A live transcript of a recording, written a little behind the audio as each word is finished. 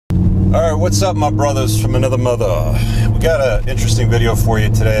Alright, what's up, my brothers from another mother? We got an interesting video for you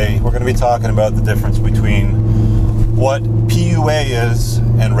today. We're going to be talking about the difference between what PUA is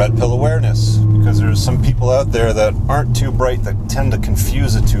and red pill awareness, because there's some people out there that aren't too bright that tend to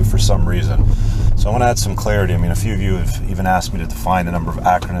confuse the two for some reason. So I want to add some clarity. I mean, a few of you have even asked me to define a number of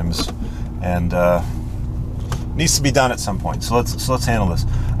acronyms, and needs to be done at some point. So let's handle this.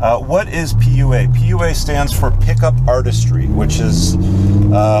 What is PUA? PUA stands for Pickup Artistry, which is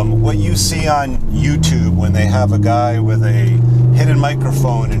what you see on YouTube when they have a guy with a hidden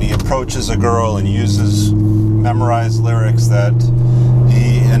microphone and he approaches a girl and uses memorized lyrics that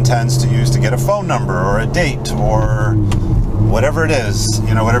he intends to use to get a phone number or a date or whatever it is,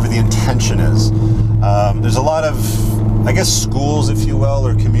 you know, whatever the intention is. There's a lot of, I guess, schools, if you will,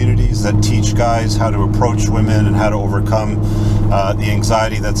 or communities that teach guys how to approach women and how to overcome the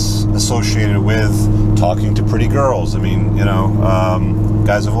anxiety that's associated with talking to pretty girls. I mean, you know,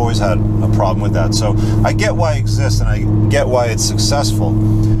 guys have always had a problem with that. So I get why it exists and I get why it's successful.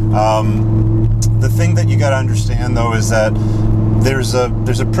 The thing that you got to understand, though, is that there's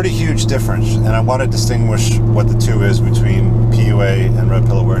a pretty huge difference, and I want to distinguish what the two is between PUA and red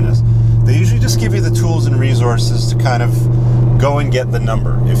pill awareness. They usually just give you the tools and resources to kind of go and get the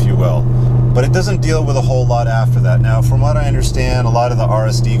number, if you will. But it doesn't deal with a whole lot after that. Now, from what I understand, a lot of the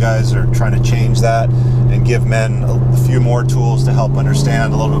RSD guys are trying to change that and give men a few more tools to help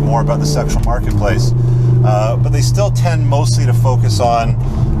understand a little bit more about the sexual marketplace. But they still tend mostly to focus on,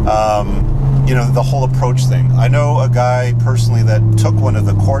 you know, the whole approach thing. I know a guy personally that took one of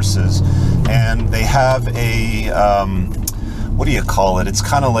the courses, and they have a... what do you call it? It's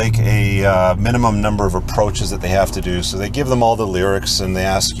kind of like a minimum number of approaches that they have to do. So they give them all the lyrics and they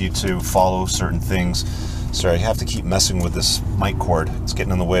ask you to follow certain things. Sorry, I have to keep messing with this mic cord. It's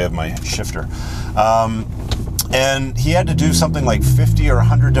getting in the way of my shifter. And he had to do something like 50 or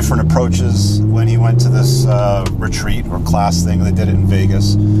 100 different approaches when he went to this retreat or class thing. They did it in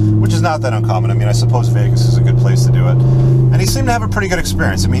Vegas, which is not that uncommon. I mean, I suppose Vegas is a good place to do it. And he seemed to have a pretty good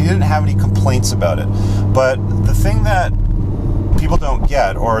experience. I mean, he didn't have any complaints about it. But the thing that people don't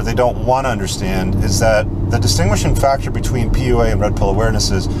get, or they don't want to understand, is that the distinguishing factor between PUA and red pill awareness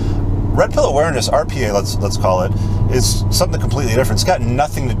is red pill awareness, RPA, let's call it, is something completely different. It's got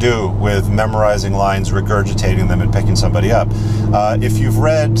nothing to do with memorizing lines, regurgitating them, and picking somebody up. If you've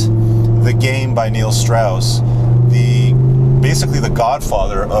read The Game by Neil Strauss, basically the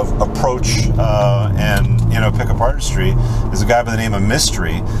godfather of approach and, you know, pickup artistry is a guy by the name of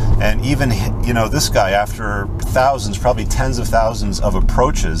Mystery. And even, you know, this guy, after thousands, probably tens of thousands of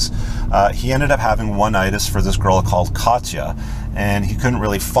approaches, he ended up having one-itis for this girl called Katya, and he couldn't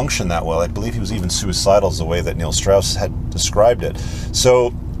really function that well. I believe he was even suicidal, is the way that Neil Strauss had described it.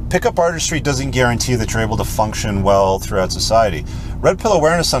 So pickup artistry doesn't guarantee that you're able to function well throughout society. Red pill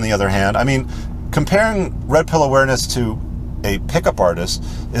awareness, on the other hand, I mean, comparing red pill awareness to a pickup artist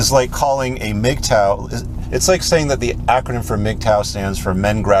is like calling a MGTOW. It's like saying that the acronym for MGTOW stands for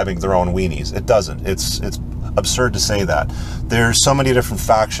men grabbing their own weenies. It doesn't. It's absurd to say that. There's so many different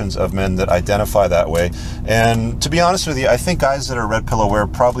factions of men that identify that way. And to be honest with you, I think guys that are red pill aware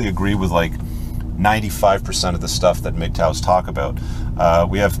probably agree with like 95% of the stuff that MGTOWs talk about.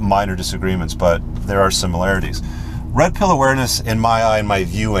 We have minor disagreements, but there are similarities. Red pill awareness, in my eye, in my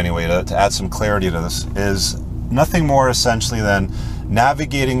view anyway, to add some clarity to this, is nothing more essentially than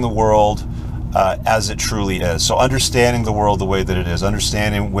navigating the world as it truly is. So understanding the world the way that it is,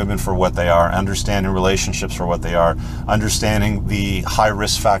 understanding women for what they are, understanding relationships for what they are, understanding the high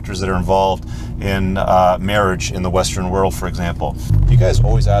risk factors that are involved in marriage in the Western world, for example. You guys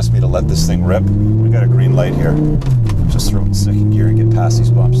always ask me to let this thing rip. We got a green light here. Just throw it in second gear and get past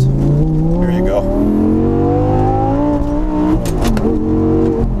these bumps. Here you go.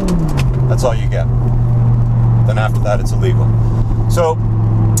 That's all you get. Then after that, it's illegal. So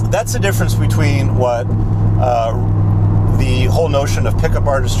that's the difference between what the whole notion of pickup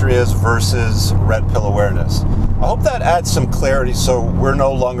artistry is versus red pill awareness. I hope that adds some clarity so we're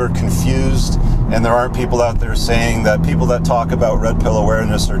no longer confused and there aren't people out there saying that people that talk about red pill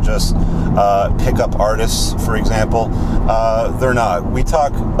awareness are just pickup artists, for example. They're not. We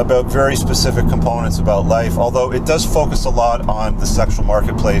talk about very specific components about life, although it does focus a lot on the sexual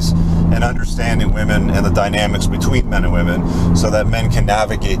marketplace and understanding women and the dynamics between men and women so that men can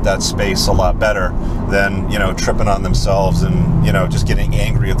navigate that space a lot better than, you know, tripping on themselves and, you know, just getting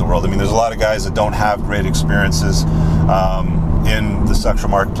angry at the world. I mean, there's a lot of guys that don't have great experiences in the sexual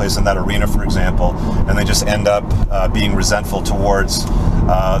marketplace in that arena, for example, and they just end up being resentful towards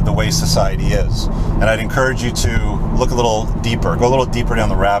the way society is. And I'd encourage you to look a little deeper, go a little deeper down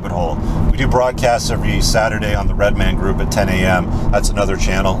the rabbit hole. We do broadcasts every Saturday on the Red Man group at 10 a.m. That's another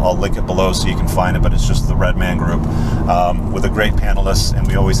channel. I'll link it below so you can find it, but it's just the Red Man group with a great panelist, and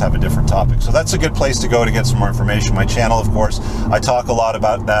we always have a different topic. So that's a good place to go to get some more information. My channel, of course, I talk a lot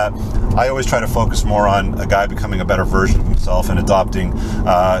about that. I always try to focus more on a guy becoming a better version of himself and adopting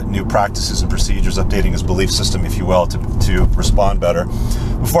new practices and procedures, updating his belief system, if you will, to respond better.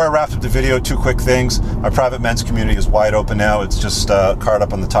 Before I wrap up the video, two quick things. My private men's community is wide open now. It's just a card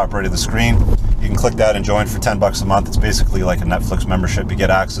up on the top right of the screen. You can click that and join for $10 a month. It's basically like a Netflix membership. You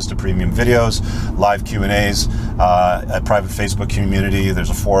get access to premium videos, live Q&As, a private Facebook community. There's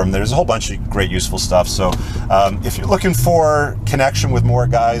a forum. There's a whole bunch of great, useful stuff. So if you're looking for connection with more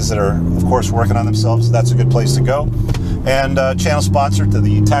guys that are, of course, working on themselves, that's a good place to go. And channel sponsor to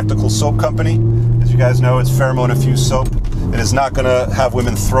the Tactical Soap Company. As you guys know, it's pheromone-infused soap. It is not going to have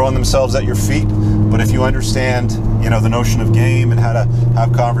women throwing themselves at your feet, but if you understand, you know, the notion of game and how to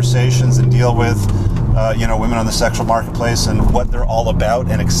have conversations and deal with, you know, women on the sexual marketplace and what they're all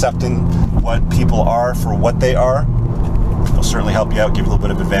about, and accepting what people are for what they are, it'll certainly help you out, give you a little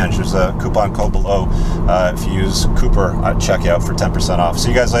bit of advantage. There's a coupon code below if you use Cooper at checkout for 10% off. See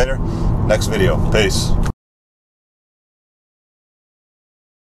you guys later. Next video. Peace.